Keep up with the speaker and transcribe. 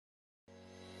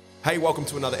Hey, welcome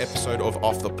to another episode of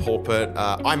Off the Pulpit.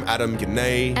 I'm Adam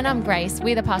Gannay. And I'm Grace.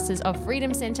 We're the pastors of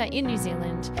Freedom Centre in New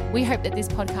Zealand. We hope that this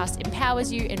podcast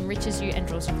empowers you, enriches you, and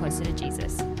draws you closer to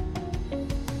Jesus.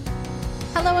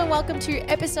 Hello and welcome to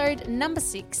episode number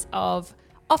 6 of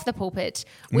Off the Pulpit.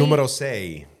 Numero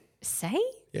 6. Say?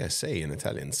 Yeah, sei in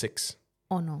Italian. 6.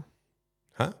 Ono.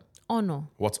 Huh? Ono.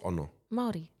 What's ono?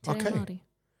 Maori. Okay. Maori.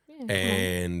 Yeah,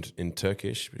 And in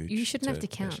Turkish? you shouldn't have to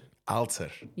count. Alter.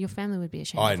 Your family would be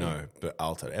ashamed. I of you. know, but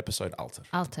alter. Episode alter.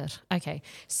 Alter. Okay.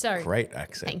 So Great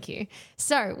accent. Thank you.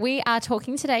 So we are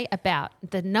talking today about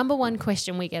the number one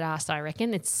question we get asked, I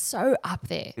reckon. It's so up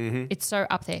there. It's so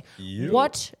up there. Yeah.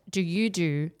 What do you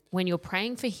do when you're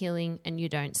praying for healing and you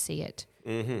don't see it?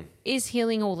 Is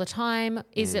healing all the time?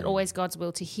 Is it always God's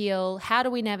will to heal? How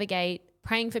do we navigate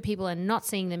praying for people and not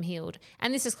seeing them healed?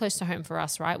 And this is close to home for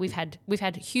us, right? We've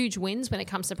had huge wins when it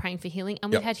comes to praying for healing,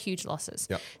 and we've had huge losses.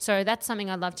 Yep. So that's something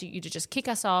I'd love you to just kick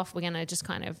us off. We're going to just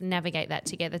kind of navigate that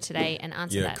together today and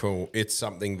answer Yeah, that. cool. It's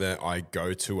something that I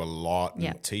go to a lot and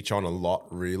Yep. teach on a lot,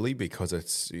 really, because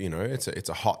it's, you know, it's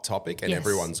a hot topic and Yes.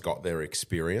 everyone's got their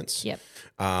experience. Yep.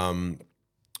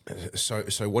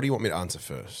 So what do you want me to answer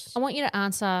first? I want you to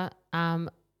answer,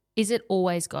 is it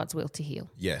always God's will to heal?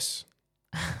 Yes.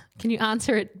 Can you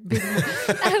answer it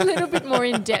a little bit more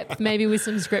in depth, maybe with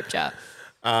some scripture?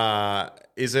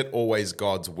 Is it always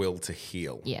God's will to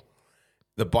heal? Yeah.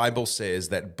 The Bible says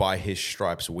that by his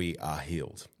stripes we are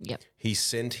healed. Yep. He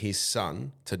sent his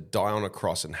son to die on a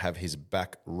cross and have his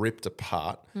back ripped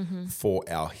apart for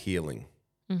our healing.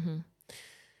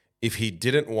 If he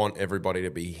didn't want everybody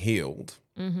to be healed,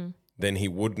 then he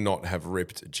would not have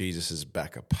ripped Jesus's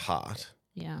back apart.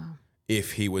 Yeah.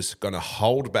 If he was going to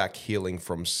hold back healing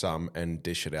from some and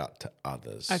dish it out to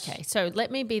others. Okay, so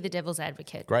let me be the devil's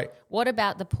advocate. Great. What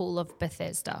about the pool of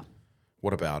Bethesda?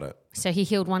 What about it? So he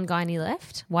healed one guy and he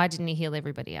left. Why didn't he heal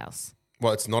everybody else?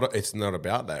 Well, it's not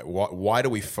about that. Why do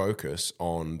we focus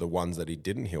on the ones that he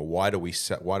didn't heal? Why don't we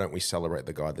celebrate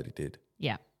the guy that he did?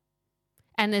 Yeah.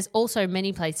 And there's also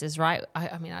many places, right?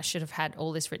 I mean, I should have had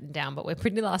all this written down, but we're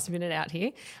pretty last minute out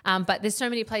here. But there's so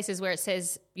many places where it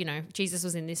says, you know, Jesus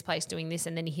was in this place doing this,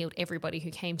 and then he healed everybody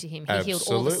who came to him. He healed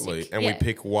all the sick. And we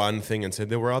pick one thing and said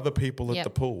there were other people at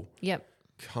the pool. Yep.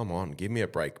 Come on, give me a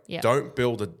break. Yep. Don't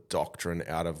build a doctrine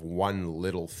out of one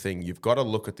little thing. You've got to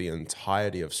look at the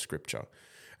entirety of Scripture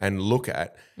and look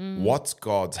at what's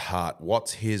God's heart,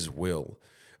 what's his will.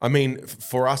 I mean,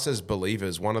 for us as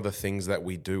believers, one of the things that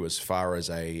we do as far as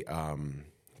a,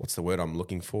 what's the word I'm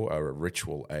looking for? A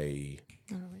ritual, a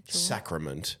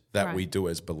sacrament that we do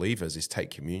as believers is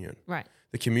take communion. Right.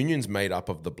 The communion's made up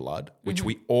of the blood, which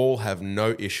we all have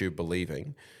no issue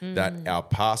believing that our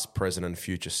past, present, and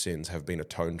future sins have been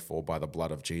atoned for by the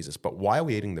blood of Jesus. But why are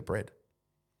we eating the bread?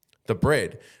 The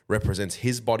bread represents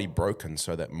his body broken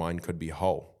so that mine could be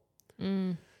whole.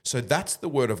 So that's the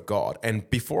word of God. And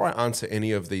before I answer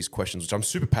any of these questions, which I'm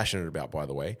super passionate about, by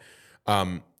the way,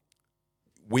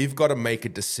 we've got to make a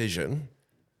decision.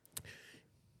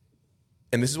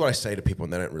 And this is what I say to people,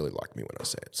 and they don't really like me when I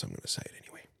say it, so I'm going to say it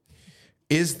anyway.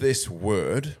 Is this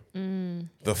word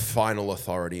the final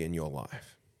authority in your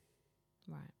life?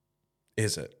 Right.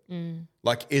 Is it?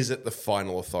 Like, is it the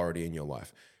final authority in your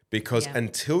life? Because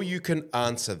until you can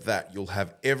answer that, you'll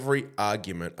have every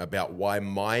argument about why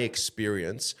my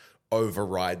experience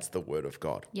overrides the word of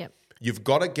God. Yep. You've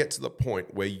got to get to the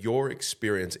point where your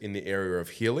experience in the area of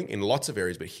healing, in lots of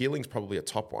areas, but healing's probably a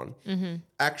top one,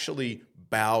 actually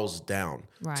bows down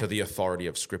to the authority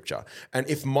of Scripture. And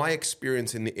if my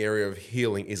experience in the area of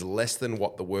healing is less than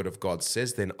what the word of God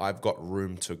says, then I've got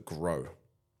room to grow.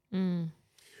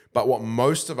 But what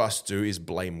most of us do is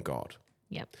blame God.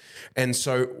 Yep. And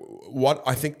so what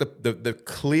I think the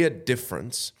clear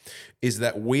difference is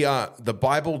that the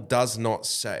Bible does not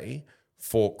say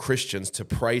for Christians to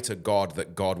pray to God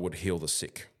that God would heal the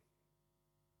sick.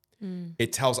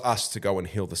 It tells us to go and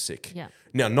heal the sick. Yeah.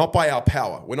 Now, not by our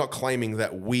power. We're not claiming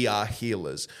that we are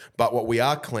healers, but what we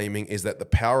are claiming is that the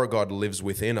power of God lives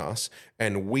within us,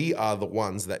 and we are the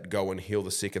ones that go and heal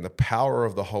the sick, and the power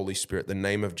of the Holy Spirit, the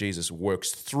name of Jesus,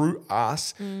 works through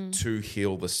us to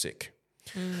heal the sick.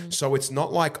 So it's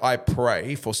not like I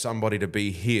pray for somebody to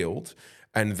be healed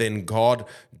and then God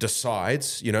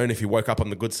decides, you know, and if he woke up on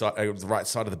the good side, the right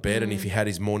side of the bed, and if he had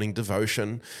his morning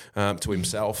devotion to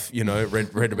himself, you know,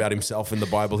 read about himself in the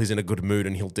Bible, he's in a good mood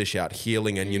and he'll dish out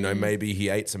healing. And, you know, maybe he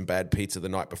ate some bad pizza the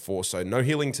night before, so no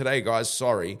healing today, guys,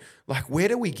 sorry. Like, where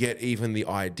do we get even the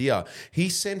idea? He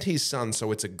sent his son,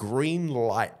 so it's a green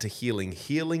light to healing.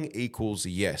 Healing equals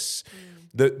yes.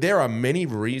 There are many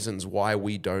reasons why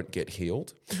we don't get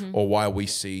healed or why we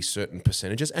see certain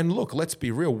percentages. And look, let's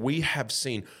be real. We have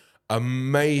seen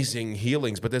amazing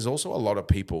healings, but there's also a lot of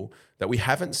people that we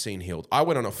haven't seen healed. I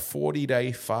went on a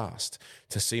 40-day fast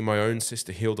to see my own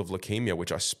sister healed of leukemia,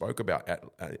 which I spoke about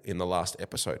in the last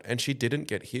episode, and she didn't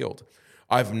get healed.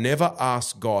 I've never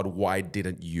asked God, why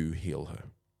didn't you heal her?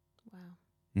 Wow.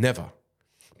 Never.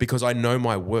 Because I know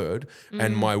my word,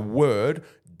 and my word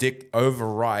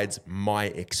overrides my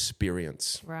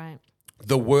experience. Right.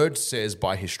 The word says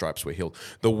by his stripes we're healed.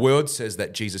 The word says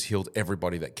that Jesus healed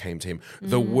everybody that came to him.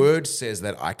 The word says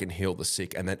that I can heal the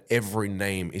sick and that every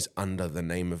name is under the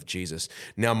name of Jesus.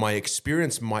 Now, my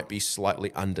experience might be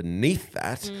slightly underneath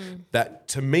that, that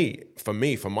to me, for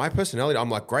my personality, I'm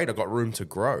like, great, I've got room to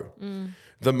grow.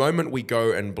 The moment we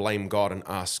go and blame God and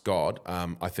ask God,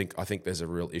 I think there's a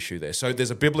real issue there. So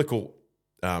there's a biblical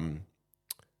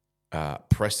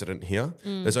precedent here.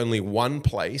 There's only one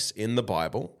place in the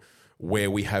Bible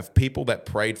where we have people that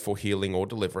prayed for healing or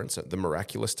deliverance, the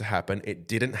miraculous to happen. It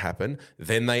didn't happen.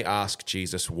 Then they ask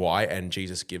Jesus why, and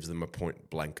Jesus gives them a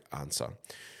point blank answer.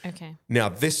 Okay. Now,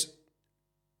 this,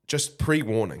 just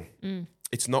pre-warning,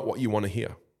 it's not what you want to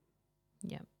hear.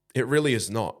 Yeah. It really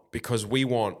is not, because we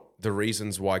want the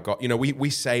reasons why God, we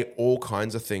say all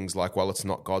kinds of things like, well, it's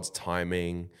not God's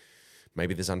timing.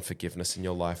 Maybe there's unforgiveness in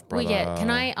your life, brother. Well, yeah. Can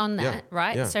I on that, Yeah,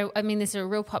 right? yeah. So, I mean, there's a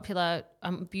real popular,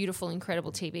 beautiful,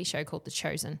 incredible TV show called The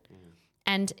Chosen.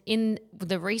 And in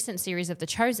the recent series of The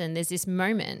Chosen, there's this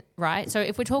moment, right? So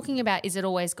if we're talking about, is it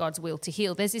always God's will to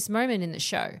heal? There's this moment in the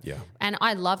show. Yeah. And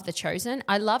I love The Chosen.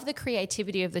 I love the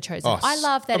creativity of The Chosen. Oh, I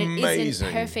love that it amazing.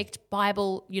 isn't perfect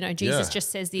Bible. Jesus Yeah.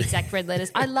 just says the exact red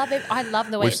letters. I love it. I love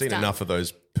the way We've it's seen done. enough of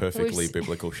those perfectly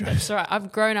biblical shows. That's all right.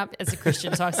 I've grown up as a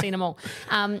Christian, so I've seen them all.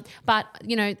 But,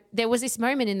 there was this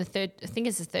moment in the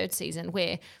third season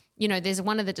where, there's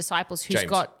one of the disciples who's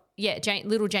James.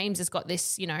 little James has got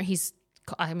this, he's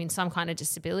some kind of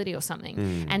disability or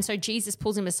something. And so Jesus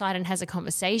pulls him aside and has a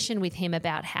conversation with him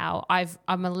about how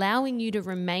I'm allowing you to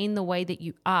remain the way that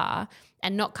you are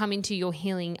and not come into your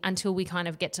healing until we kind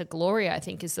of get to glory, I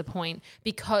think is the point,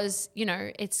 because,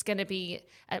 it's going to be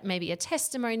maybe a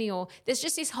testimony, or there's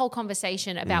just this whole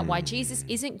conversation about why Jesus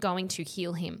isn't going to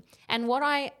heal him. And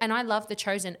I love The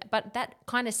Chosen, but that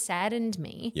kind of saddened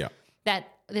me that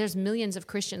there's millions of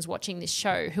Christians watching this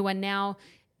show who are now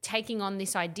taking on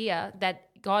this idea that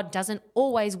God doesn't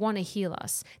always want to heal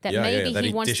us, that maybe that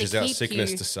he wants to dishes keep out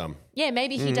sickness you. to some. Yeah,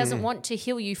 maybe he doesn't want to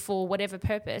heal you for whatever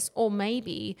purpose, or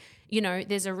maybe,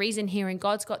 there's a reason here and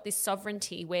God's got this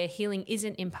sovereignty where healing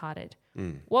isn't imparted.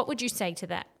 What would you say to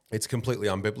that? It's completely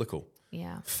unbiblical.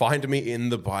 Yeah. Find me in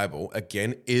the Bible.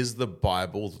 Again, is the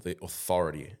Bible the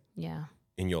authority Yeah.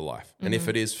 in your life? And if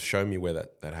it is, show me where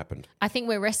that happened. I think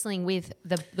we're wrestling with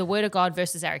the word of God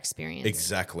versus our experience.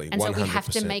 Exactly. And 100%. so we have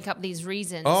to make up these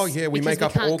reasons. Oh, yeah, we because make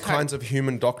up can't all cope. kinds of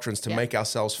human doctrines to make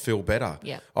ourselves feel better.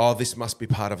 Yeah. Oh, this must be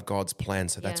part of God's plan,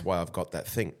 so that's Yeah. why I've got that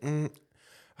thing.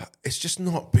 It's just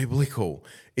not biblical.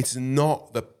 It's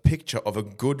not the picture of a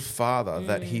good father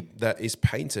that is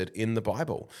painted in the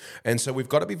Bible. And so we've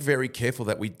got to be very careful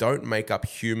that we don't make up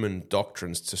human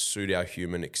doctrines to suit our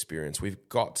human experience. We've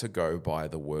got to go by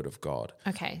the word of God.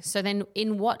 Okay, so then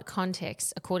in what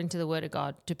context, according to the word of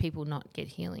God, do people not get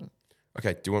healing?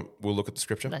 Okay, we'll look at the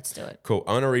scripture? Let's do it. Cool.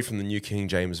 I want to read from the New King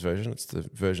James Version. It's the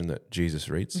version that Jesus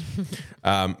reads.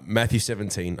 Matthew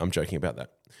 17. I'm joking about that.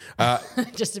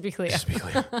 Just to be clear. Just to be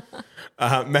clear.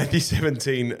 Matthew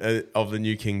 17 of the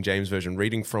New King James Version,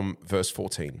 reading from verse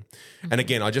 14. And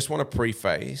again, I just want to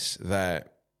preface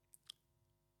that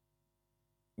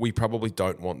we probably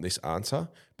don't want this answer,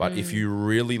 but if you're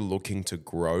really looking to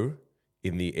grow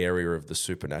in the area of the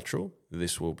supernatural,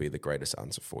 this will be the greatest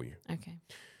answer for you. Okay.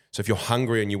 So if you're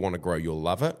hungry and you want to grow, you'll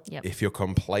love it. Yep. If you're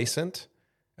complacent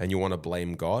and you want to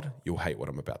blame God, you'll hate what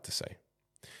I'm about to say.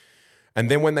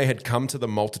 And then when they had come to the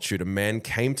multitude, a man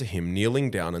came to him, kneeling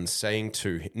down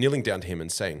to him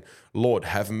and saying, Lord,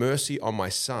 have mercy on my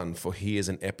son, for he is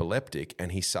an epileptic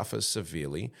and he suffers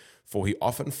severely, for he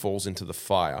often falls into the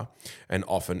fire and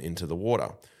often into the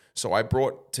water. So I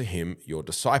brought to him your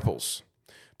disciples,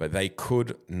 but they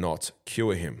could not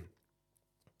cure him.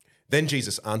 Then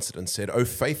Jesus answered and said, O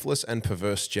faithless and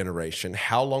perverse generation,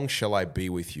 how long shall I be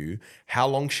with you? How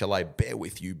long shall I bear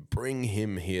with you? Bring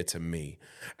him here to me.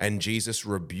 And Jesus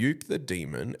rebuked the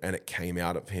demon, and it came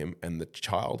out of him, and the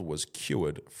child was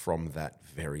cured from that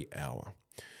very hour.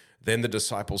 Then the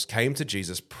disciples came to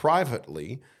Jesus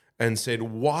privately and said,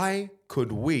 Why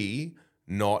could we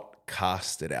not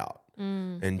cast it out?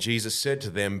 And Jesus said to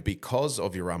them, because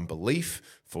of your unbelief,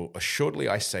 for assuredly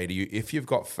I say to you, if you've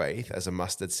got faith as a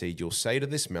mustard seed, you'll say to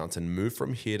this mountain, move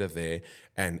from here to there,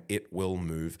 and it will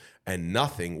move, and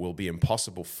nothing will be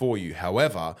impossible for you.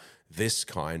 However, this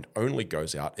kind only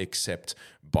goes out except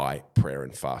by prayer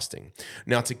and fasting.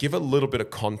 Now, to give a little bit of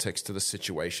context to the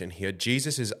situation here,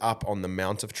 Jesus is up on the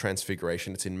Mount of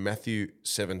Transfiguration. It's in Matthew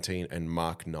 17 and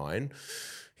Mark 9.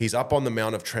 He's up on the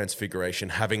Mount of Transfiguration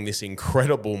having this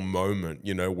incredible moment,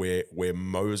 where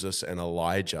Moses and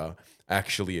Elijah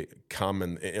actually come,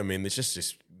 and I mean, there's just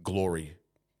this glory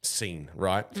scene,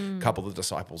 right? A couple of the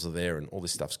disciples are there and all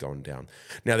this stuff's going down.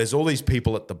 Now, there's all these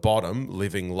people at the bottom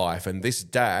living life, and this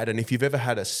dad, and if you've ever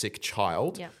had a sick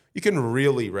child, you can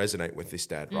really resonate with this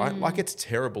dad, right? Like, it's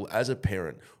terrible as a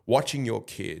parent watching your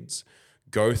kids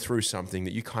go through something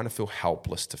that you kind of feel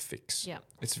helpless to fix. Yeah.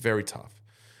 It's very tough.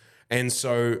 And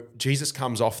so Jesus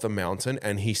comes off the mountain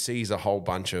and he sees a whole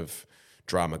bunch of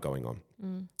drama going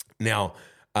on. Now,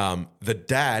 the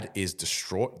dad is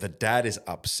distraught. The dad is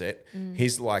upset.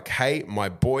 He's like, hey, my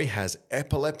boy has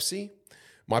epilepsy.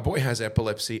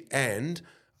 And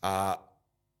I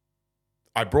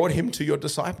brought him to your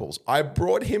disciples. I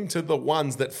brought him to the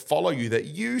ones that follow you, that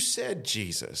you said,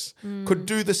 Jesus, could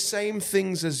do the same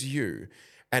things as you.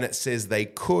 And it says they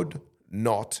could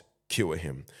not cure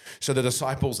him. So the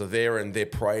disciples are there and they're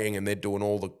praying and they're doing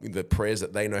all the prayers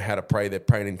that they know how to pray. They're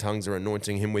praying in tongues. They're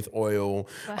anointing him with oil.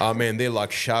 Man, they're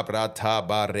like shabrata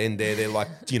barende. They're like,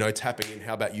 tapping in.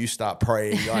 How about you start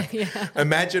praying? Like,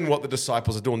 imagine what the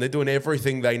disciples are doing. They're doing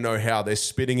everything they know how. They're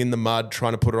spitting in the mud,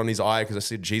 trying to put it on his eye because I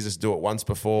said Jesus do it once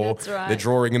before. That's right. They're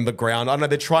drawing in the ground. I know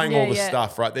they're trying all the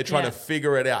stuff, right? They're trying to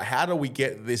figure it out. How do we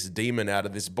get this demon out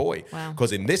of this boy?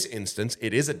 Because in this instance,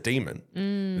 it is a demon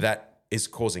that is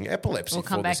causing epilepsy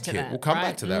for this kid. We'll come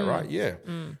back to that, right? Yeah.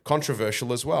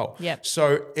 Controversial as well. Yep.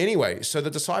 So anyway, the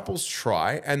disciples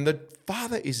try and the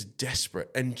father is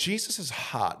desperate and Jesus'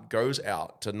 heart goes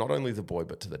out to not only the boy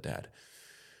but to the dad.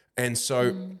 And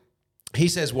so he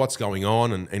says, what's going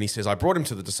on? And he says, I brought him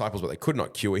to the disciples, but they could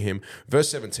not cure him. Verse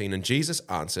 17, and Jesus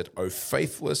answered, O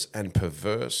faithless and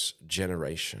perverse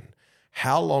generation,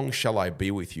 how long shall I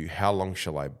be with you? How long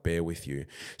shall I bear with you?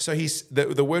 So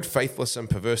the word faithless and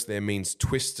perverse there means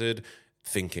twisted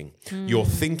thinking. Your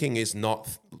thinking is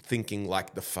not thinking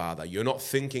like the Father. You're not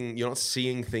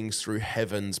seeing things through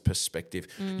heaven's perspective.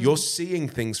 You're seeing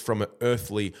things from an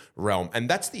earthly realm. And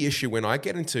that's the issue when I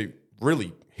get into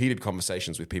really heated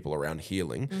conversations with people around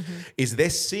healing, is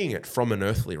they're seeing it from an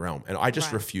earthly realm. And I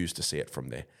just refuse to see it from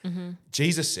there.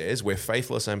 Jesus says we're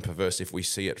faithless and perverse if we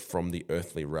see it from the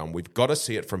earthly realm. We've got to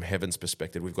see it from heaven's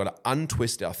perspective. We've got to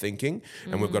untwist our thinking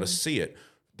and we've got to see it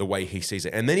the way he sees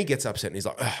it. And then he gets upset and he's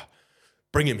like,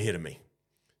 bring him here to me.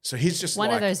 So he's just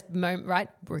one of those moments, right?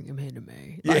 Bring him here to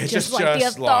me. Like, just like the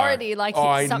authority, like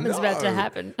something's about to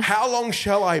happen. How long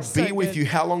shall I be with you?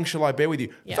 How long shall I bear with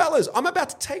you? Yep. Fellas, I'm about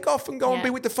to take off and go and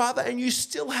be with the Father and you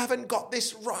still haven't got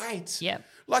this right. Yep.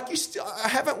 Like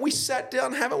haven't we sat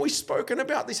down? Haven't we spoken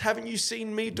about this? Haven't you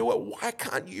seen me do it? Why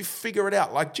can't you figure it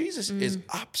out? Like Jesus is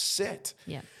upset.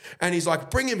 Yeah. And he's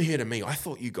like, bring him here to me. I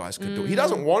thought you guys could do it. He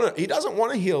doesn't want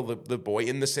to heal the boy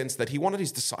in the sense that he wanted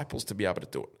his disciples to be able to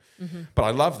do it. But I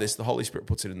love this. The Holy Spirit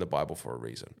puts it in the Bible for a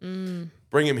reason.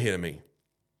 Bring him here to me.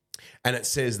 And it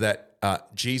says that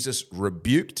Jesus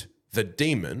rebuked the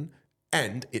demon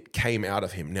and it came out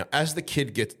of him. Now, as the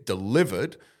kid gets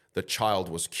delivered, the child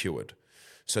was cured.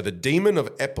 So the demon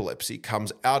of epilepsy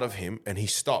comes out of him and he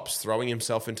stops throwing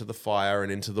himself into the fire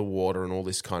and into the water and all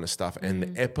this kind of stuff. And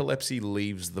the epilepsy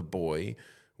leaves the boy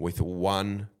with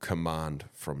one command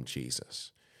from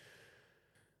Jesus.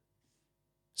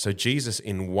 So Jesus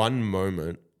in one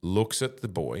moment looks at the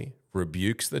boy,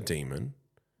 rebukes the demon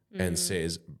and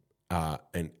says, do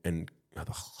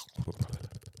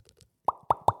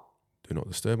not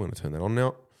disturb. I'm going to turn that on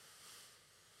now.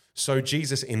 So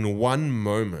Jesus in one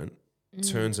moment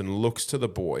turns and looks to the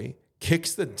boy,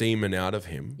 kicks the demon out of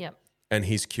him, and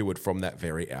he's cured from that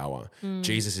very hour.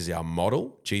 Jesus is our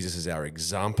model. Jesus is our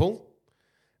example.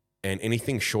 And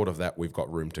anything short of that, we've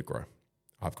got room to grow.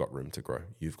 I've got room to grow.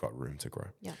 You've got room to grow.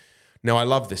 Yeah. Now, I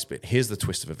love this bit. Here's the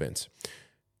twist of events.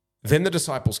 Then the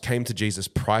disciples came to Jesus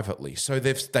privately. So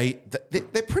they're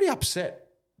pretty upset,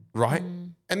 right?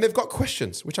 And they've got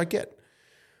questions, which I get.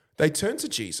 They turn to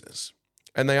Jesus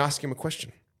and they ask him a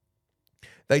question.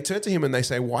 They turn to him and they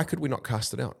say, why could we not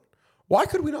cast it out? Why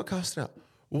could we not cast it out?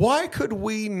 Why could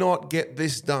we not get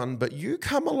this done? But you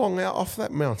come along out off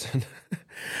that mountain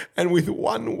and with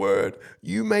one word,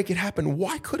 you make it happen.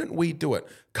 Why couldn't we do it?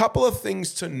 Couple of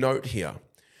things to note here.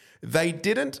 They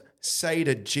didn't say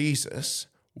to Jesus,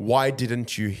 why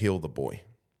didn't you heal the boy?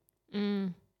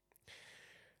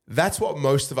 That's what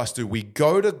most of us do. We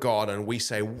go to God and we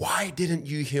say, why didn't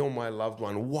you heal my loved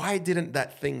one? Why didn't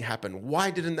that thing happen? Why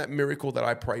didn't that miracle that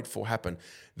I prayed for happen?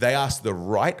 They asked the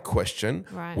right question,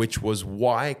 which was,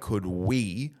 why could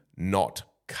we not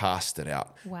cast it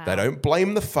out. Wow. They don't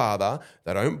blame the Father.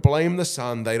 They don't blame the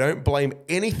Son. They don't blame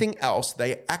anything else.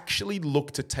 They actually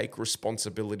look to take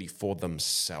responsibility for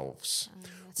themselves.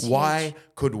 Why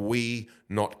could we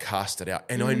not cast it out?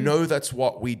 And I know that's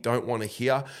what we don't want to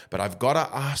hear, but I've got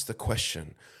to ask the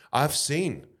question. I've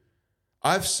seen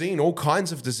all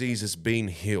kinds of diseases being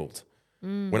healed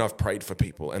when I've prayed for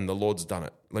people, and the Lord's done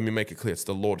it. Let me make it clear. It's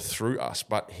the Lord through us,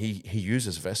 but he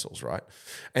uses vessels, right?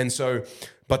 And so,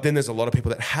 but then there's a lot of people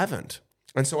that haven't.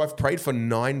 And so I've prayed for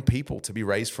 9 people to be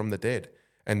raised from the dead.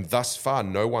 And thus far,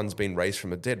 no one's been raised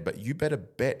from the dead. But you better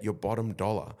bet your bottom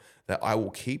dollar that I will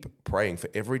keep praying for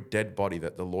every dead body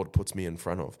that the Lord puts me in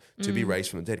front of to be raised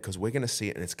from the dead, because we're going to see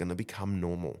it and it's going to become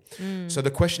normal. So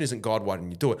the question isn't, God, why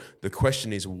didn't you do it? The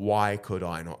question is, why could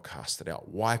I not cast it out?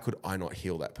 Why could I not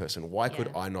heal that person? Why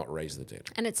could I not raise the dead?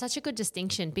 And it's such a good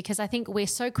distinction, because I think we're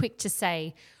so quick to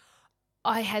say,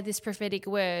 I had this prophetic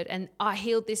word and I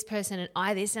healed this person and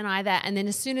I this and I that. And then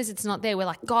as soon as it's not there, we're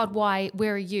like, God, why?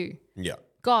 Where are you? Yeah.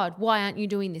 God, why aren't you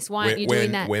doing this? Why aren't you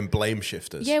doing that? We're blame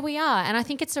shifters. Yeah, we are. And I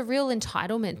think it's a real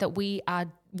entitlement that we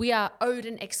are owed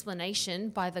an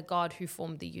explanation by the God who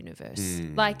formed the universe.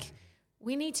 Like,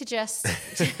 we need to just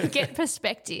get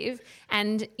perspective,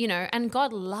 and, and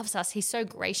God loves us. He's so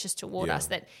gracious toward us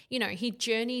that, he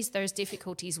journeys those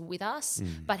difficulties with us,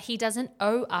 but he doesn't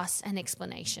owe us an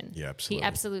explanation. Yeah, absolutely. He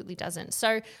absolutely doesn't.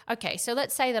 So, okay, so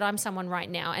let's say that I'm someone right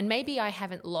now, and maybe I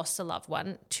haven't lost a loved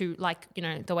one to, like,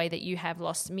 the way that you have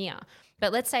lost Mia.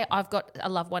 But let's say I've got a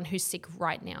loved one who's sick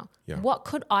right now. Yeah. What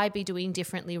could I be doing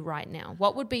differently right now?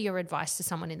 What would be your advice to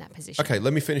someone in that position? Okay,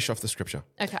 let me finish off the scripture.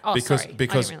 Okay. Oh, because,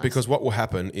 sorry. Because what will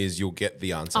happen is you'll get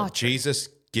the answer. Oh, true. Jesus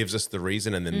gives us the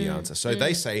reason and then the answer. So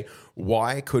they say,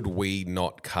 why could we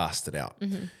not cast it out?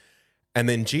 And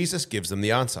then Jesus gives them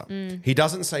the answer. He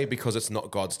doesn't say because it's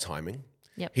not God's timing.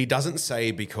 Yep. He doesn't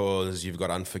say because you've got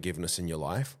unforgiveness in your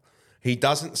life. He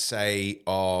doesn't say,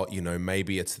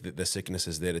 maybe it's the sickness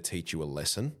is there to teach you a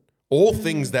lesson. All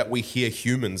things that we hear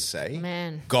humans say,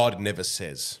 Man. God never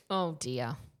says. Oh,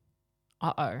 dear.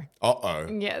 Uh-oh. Uh-oh.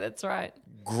 Yeah, that's right.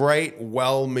 Great,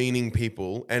 well-meaning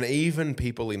people, and even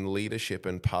people in leadership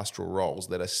and pastoral roles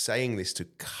that are saying this to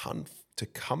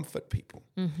comfort people.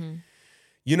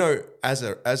 As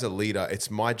a leader, it's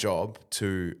my job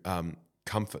to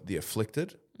comfort the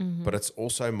afflicted, but it's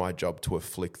also my job to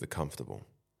afflict the comfortable.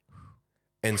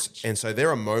 And so there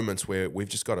are moments where we've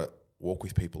just got to walk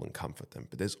with people and comfort them.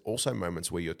 But there's also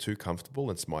moments where you're too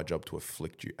comfortable and it's my job to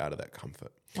afflict you out of that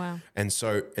comfort. Wow. And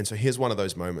so here's one of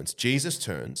those moments. Jesus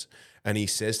turns and he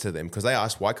says to them, because they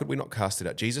ask, why could we not cast it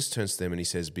out? Jesus turns to them and he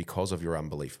says, because of your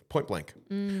unbelief. Point blank.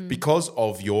 Because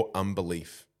of your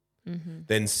unbelief.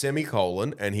 Then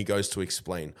semicolon, and he goes to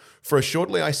explain. For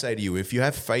assuredly I say to you, if you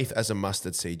have faith as a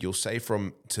mustard seed, you'll say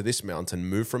to this mountain,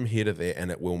 move from here to there, and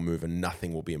it will move, and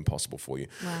nothing will be impossible for you.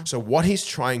 Wow. So what he's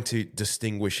trying to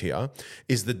distinguish here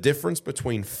is the difference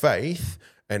between faith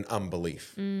and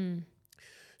unbelief.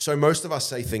 So most of us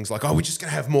say things like, we're just going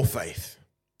to have more faith.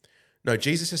 No,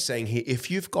 Jesus is saying here, if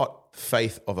you've got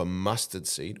faith of a mustard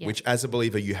seed, which as a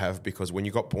believer you have, because when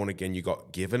you got born again, you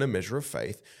got given a measure of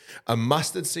faith. A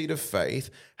mustard seed of faith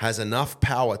has enough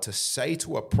power to say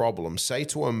to a problem, say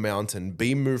to a mountain,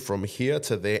 be moved from here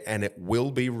to there, and it will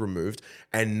be removed,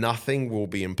 and nothing will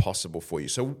be impossible for you.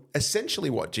 So essentially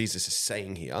what Jesus is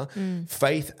saying here,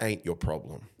 faith ain't your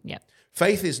problem. Yep.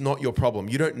 Faith is not your problem.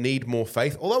 You don't need more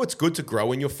faith, although it's good to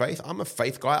grow in your faith. I'm a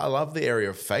faith guy. I love the area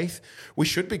of faith. We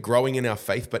should be growing in our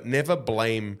faith, but never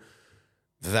blame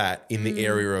that in the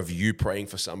area of you praying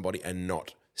for somebody and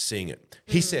not seeing it.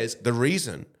 He says the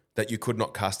reason that you could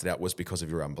not cast it out was because of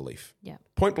your unbelief. Yeah.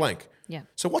 Point blank. Yeah.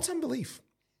 So what's unbelief?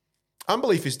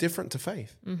 Unbelief is different to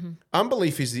faith.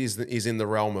 Unbelief is in the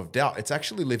realm of doubt. It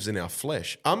actually lives in our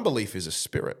flesh. Unbelief is a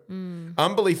spirit.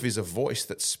 Unbelief is a voice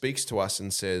that speaks to us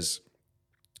and says,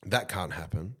 that can't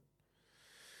happen.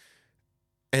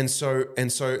 And so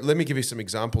let me give you some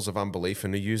examples of unbelief,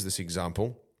 and to use this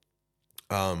example,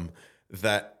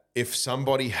 that if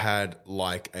somebody had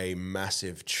like a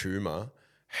massive tumor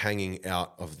hanging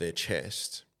out of their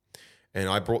chest, and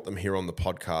I brought them here on the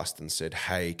podcast and said,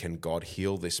 hey, can God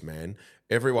heal this man?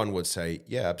 Everyone would say,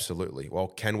 yeah, absolutely. Well,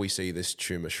 can we see this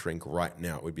tumor shrink right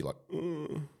now? It would be like,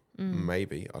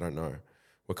 maybe, I don't know.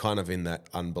 We're kind of in that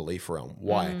unbelief realm.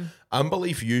 Why?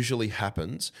 Unbelief usually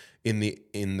happens in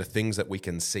the things that we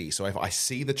can see. So if I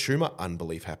see the tumor,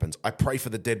 unbelief happens. I pray for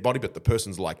the dead body, but the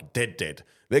person's like dead.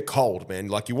 They're cold, man.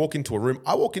 Like you walk into a room.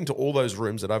 I walk into all those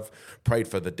rooms that I've prayed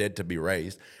for the dead to be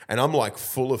raised, and I'm like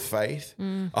full of faith.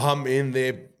 I'm in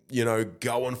there,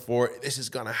 going for it. This is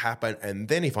going to happen. And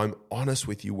then if I'm honest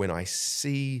with you, when I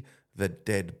see the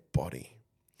dead body,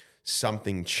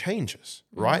 something changes,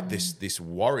 right? This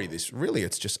worry,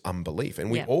 it's just unbelief. And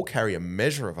we all carry a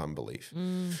measure of unbelief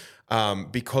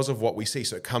because of what we see.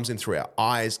 So it comes in through our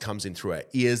eyes, comes in through our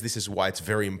ears. This is why it's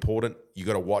very important. You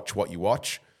got to watch what you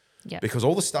watch. Yep. Because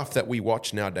all the stuff that we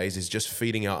watch nowadays is just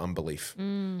feeding our unbelief,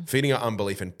 and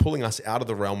pulling us out of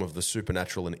the realm of the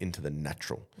supernatural and into the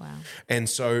natural. Wow. And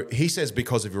so he says,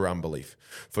 because of your unbelief,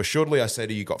 for surely I say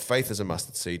to you, got faith as a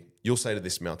mustard seed, you'll say to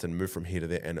this mountain, move from here to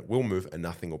there, and it will move, and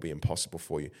nothing will be impossible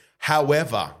for you.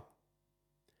 However,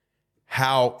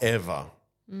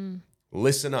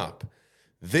 listen up,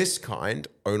 this kind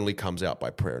only comes out by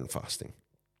prayer and fasting.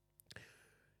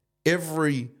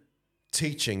 Every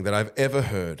teaching that I've ever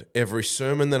heard, every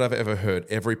sermon that I've ever heard,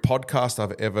 every podcast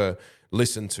I've ever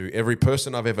listened to, every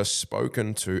person I've ever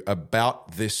spoken to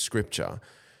about this scripture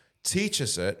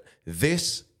teaches it,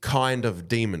 this kind of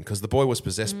demon, because the boy was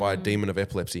possessed by a demon of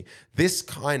epilepsy, this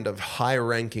kind of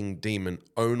high-ranking demon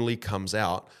only comes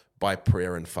out by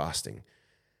prayer and fasting.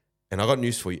 And I got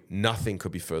news for you, nothing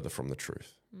could be further from the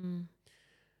truth.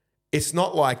 It's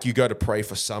not like you go to pray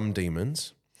for some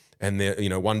demons and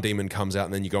one demon comes out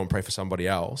and then you go and pray for somebody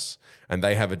else and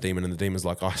they have a demon and the demon's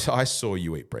like, I saw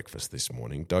you eat breakfast this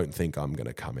morning. Don't think I'm going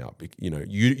to come out.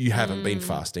 You haven't been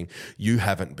fasting. You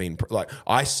haven't been,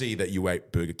 I see that you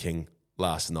ate Burger King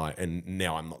last night and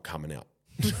now I'm not coming out.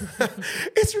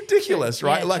 It's ridiculous,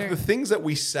 right? Yeah, the things that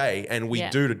we say and we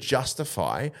do to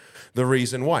justify the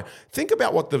reason why. Think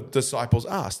about what the disciples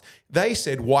asked. They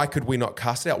said, why could we not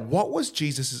cast it out? What was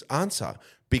Jesus' answer?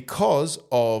 Because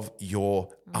of your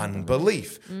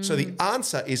unbelief. So the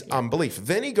answer is unbelief.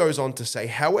 Then he goes on to say,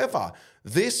 however,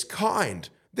 this kind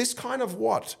of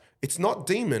what? It's not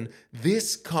demon.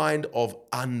 This kind of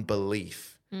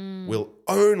unbelief will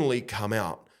only come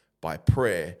out by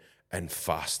prayer and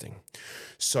fasting.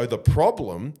 So the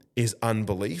problem is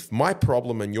unbelief. My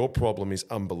problem and your problem is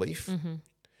unbelief.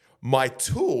 My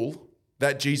tool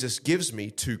that Jesus gives me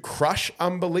to crush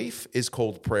unbelief is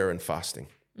called prayer and fasting.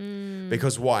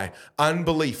 Because why?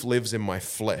 Unbelief lives in my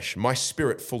flesh. My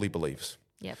spirit fully believes.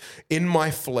 Yep. In my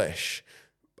flesh,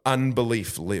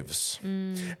 unbelief lives.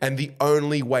 And the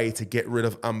only way to get rid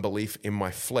of unbelief in my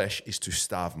flesh is to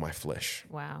starve my flesh.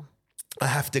 Wow. I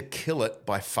have to kill it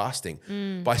by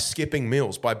fasting, by skipping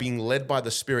meals, by being led by the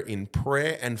Spirit in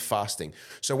prayer and fasting.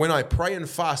 So when I pray and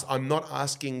fast, I'm not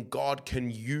asking God,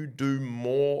 can you do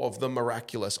more of the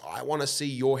miraculous? I want to see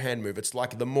your hand move. It's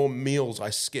like the more meals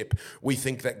I skip, we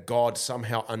think that God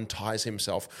somehow unties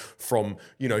himself from,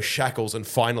 shackles and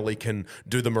finally can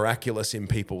do the miraculous in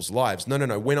people's lives.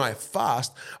 No. When I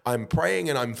fast, I'm praying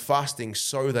and I'm fasting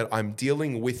so that I'm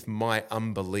dealing with my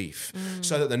unbelief.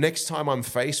 So that the next time I'm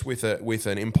faced with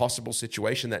an impossible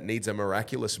situation that needs a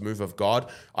miraculous move of God,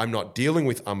 I'm not dealing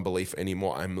with unbelief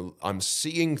anymore. I'm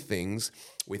seeing things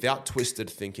without twisted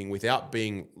thinking, without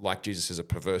being like Jesus is a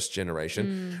perverse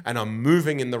generation, and I'm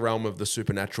moving in the realm of the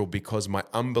supernatural because my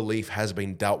unbelief has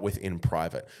been dealt with in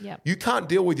private. Yep. You can't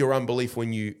deal with your unbelief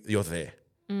when you're there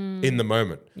in the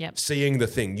moment, seeing the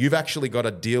thing. You've actually got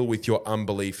to deal with your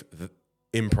unbelief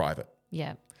in private.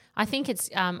 Yeah. I think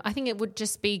it would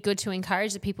just be good to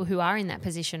encourage the people who are in that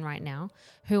position right now,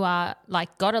 who are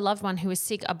got a loved one who is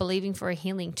sick, are believing for a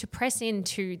healing, to press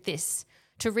into this,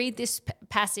 to read this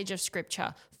passage of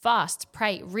scripture, fast,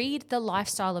 pray, read the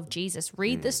lifestyle of Jesus,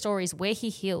 read the stories where he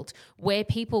healed, where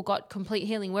people got complete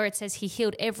healing, where it says he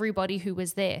healed everybody who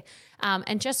was there,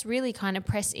 and just really kind of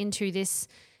press into this,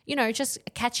 just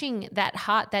catching that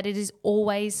heart that it is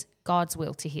always God's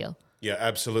will to heal. Yeah,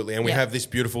 absolutely. And we have this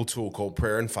beautiful tool called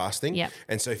prayer and fasting. Yep.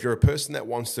 And so if you're a person that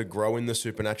wants to grow in the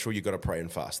supernatural, you've got to pray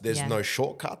and fast. There's no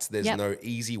shortcuts. There's no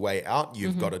easy way out.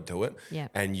 You've got to do it.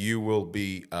 Yep. And you will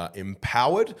be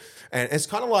empowered. And it's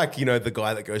kind of like, the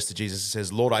guy that goes to Jesus and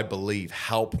says, Lord, I believe,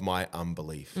 help my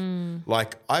unbelief.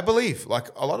 I believe.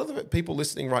 A lot of the people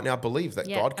listening right now believe that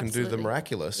God can do the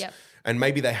miraculous. Yep. And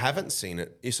maybe they haven't seen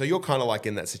it. So you're kind of like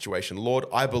in that situation. Lord,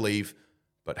 I believe,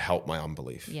 but help my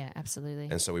unbelief. Yeah, absolutely.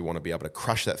 And so we want to be able to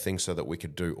crush that thing so that we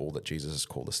could do all that Jesus has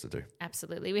called us to do.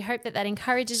 Absolutely. We hope that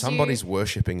encourages Somebody's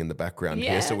worshiping in the background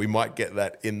here, so we might get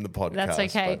that in the podcast. That's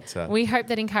okay. But, we hope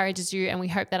that encourages you and we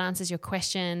hope that answers your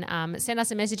question. Send us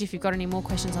a message if you've got any more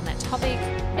questions on that topic.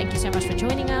 Thank you so much for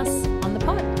joining us on the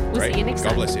pod. We'll see you next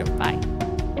time. God bless you. Bye.